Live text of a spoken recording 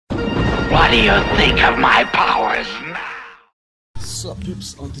What do you think of my powers now? So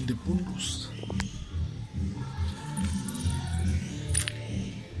peeps out in the bundles.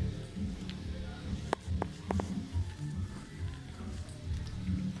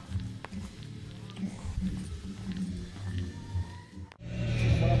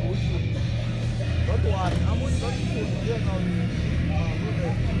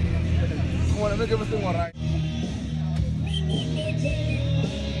 I want to make everything alright.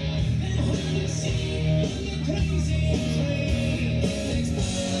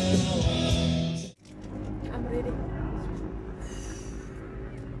 I'm ready.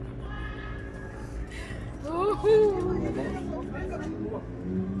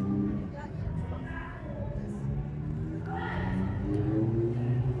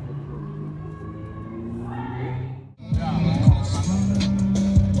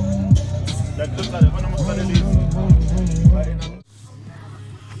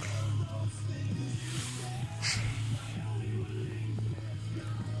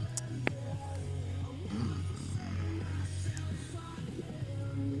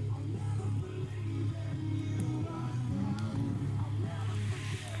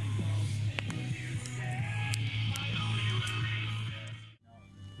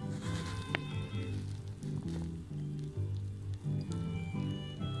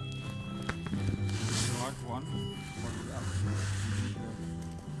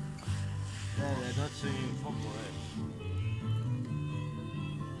 they're not singing properly.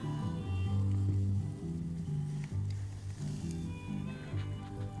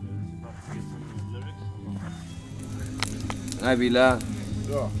 Nabila.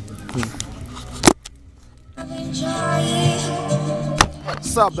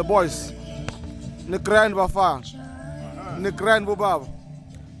 What's up, the boys? Nikran bafa. Nikran bubab.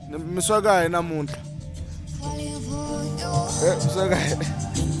 Misoga namunta. Misoga.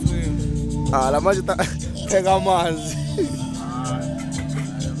 La maji pega amanzi.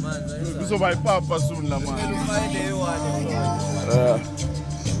 Kuzoba ipapa soon la man.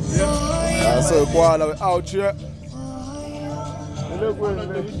 So kwala we out here.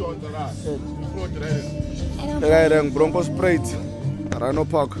 Broncos Parade, Rhino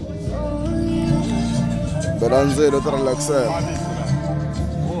Park. Beranze lo relaxer.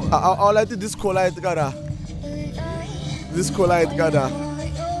 I like disco light gada. Disco light gada.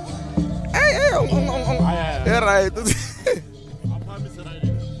 Hey, right.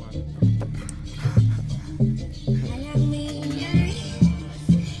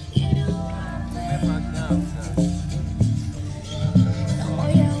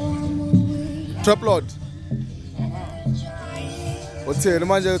 Trap Lord. What's here?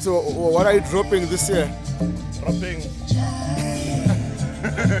 What are you dropping this year? Dropping.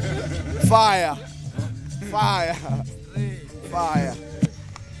 Fire. Fire. Fire.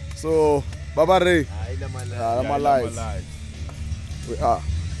 So, Baba Ray. I'm alive. We are.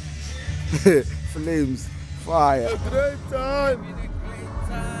 Flames. Fire. A great time.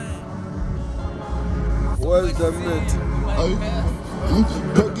 Where's the mate?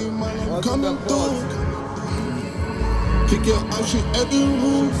 Begging man, I'm coming through. Pick your up, shit at the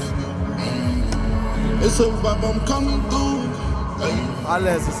roof. It's a vibe, I'm coming through.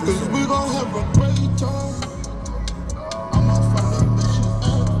 Cause we gon' have a great time. I'm not fucking bitches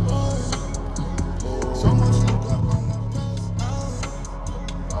at boy. So much look up on my past out.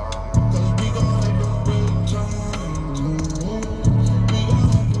 Cause we gon' have a great time. We gon'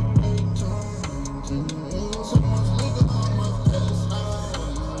 have a great time. So much look up on my past out.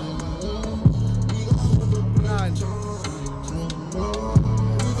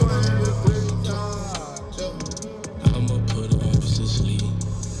 I'ma put her on to sleep.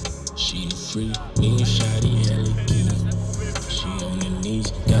 She free, me and Shotty hella key. She on her knees,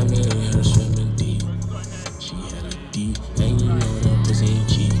 got me in her swimming deep. She hella deep, and you know that pussy ain't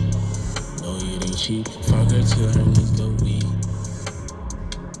cheap. No, it ain't cheap. Fuck her till her knees go weak.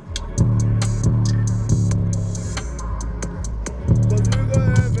 But we're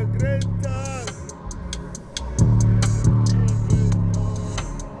gonna have a great time.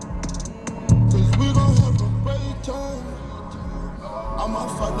 Cause we gon' have a great time. I'ma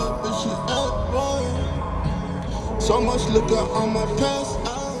fuck up bitches at boy. So much liquor, I'ma pass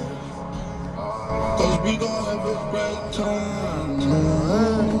out. Cause we gon' have a great time.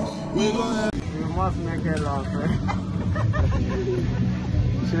 We gon' have. You must make her laugh, right?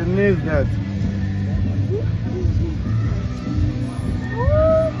 She needs that.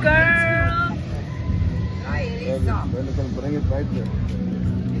 Girl! Bring it right there.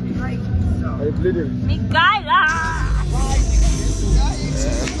 Are you bleeding? Mikaela!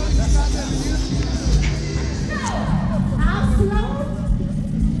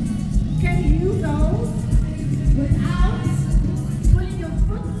 I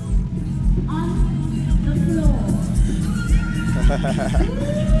do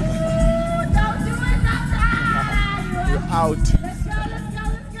it outside. We're out. Let's go, let's go,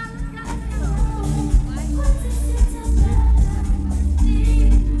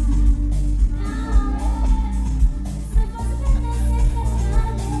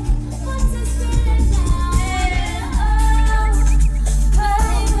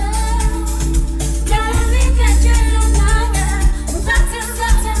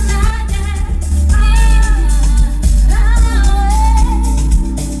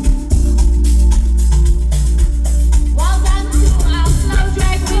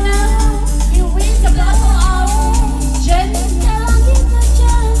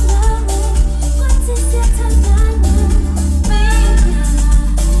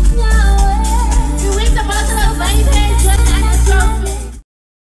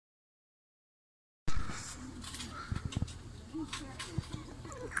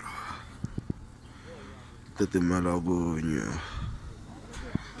 Tete Malagonia.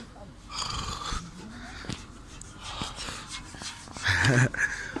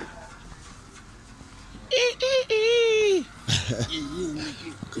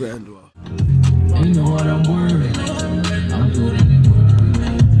 Grand one. You know what I'm worried. I'm putting in work.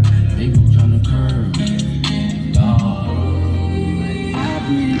 They gon' tryna curb me. Dawg. I've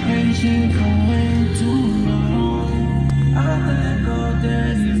been patient for way too long. I thank God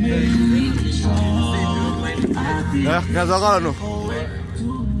that He made me strong. Kazakala no.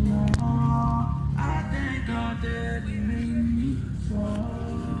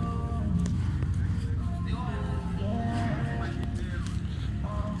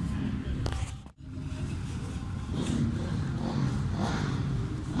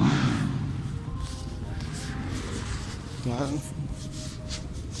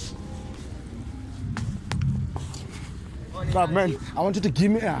 But man, I want you to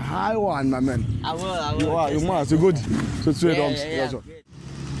give me a high one, my man. I will. You must. You're good. So it's Yeah.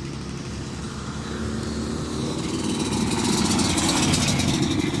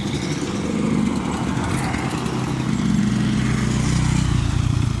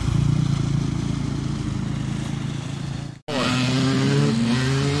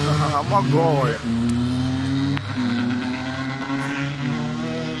 My God.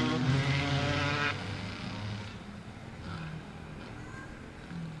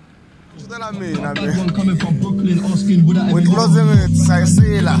 Coming from Brooklyn, asking would I ever We're closing it,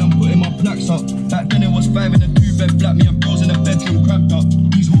 Saisila. I'm putting my plaques up. Back then it was 5 in a 2-bed flat. Me and bros in the bedroom cracked up.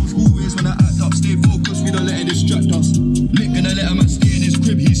 These hoes always wanna act up. Stay focused, we don't let it distract us. Nick gonna let a man stay in his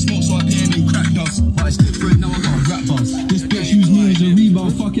crib. He smokes, so I pay him in crack dust. But it's different now, I got a rap buzz. This bitch used me as a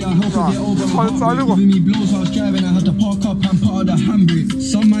rebound. Fuck it, I hope I get over my heartbreak. Giving me blows, I was driving. I had to park up and part of the handbrake.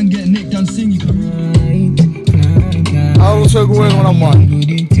 Some man get nicked and sing. I was so going on a man.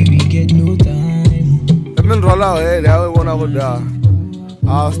 I've been rolling out here, I want to go there.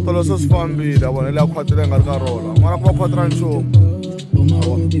 I stole so fun beat, I want to let Quattro and Alcarola. I want to go Quattro and show.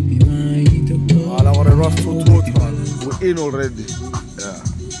 I want to rush to total. We're in already. Yeah.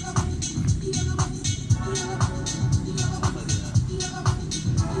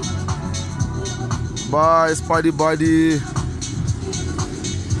 Bye, Spidey Buddy.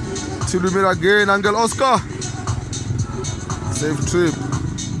 Till we meet again, Uncle Oscar. Safe trip.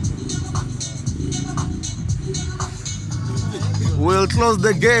 We'll close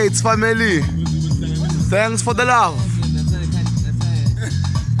the gates, family. Thanks for the love.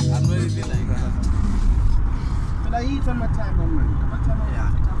 I'm really feeling but I eat on my time, man.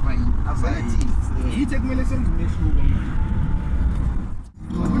 I'm fine. You take me listen to me,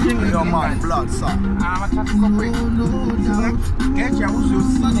 Your man, blood, sir. I'm a traffic operator. Get your house,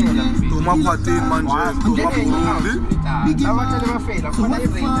 To my party, man, to my Burundi. I want to never fail. I'm going to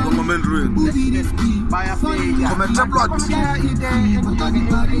To my Mandarin. buy a fade. Come and blood.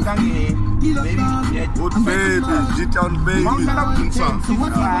 Good baby, G-Town baby.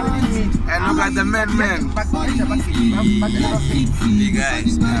 And look at the man. Hey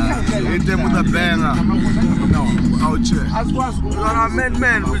guys. Hit them with a banger. Out here. You are a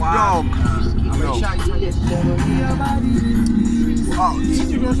man with dog. Out.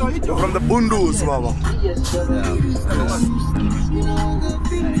 From the Bundus, Baba.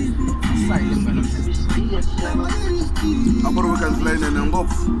 I'm going to play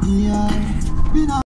in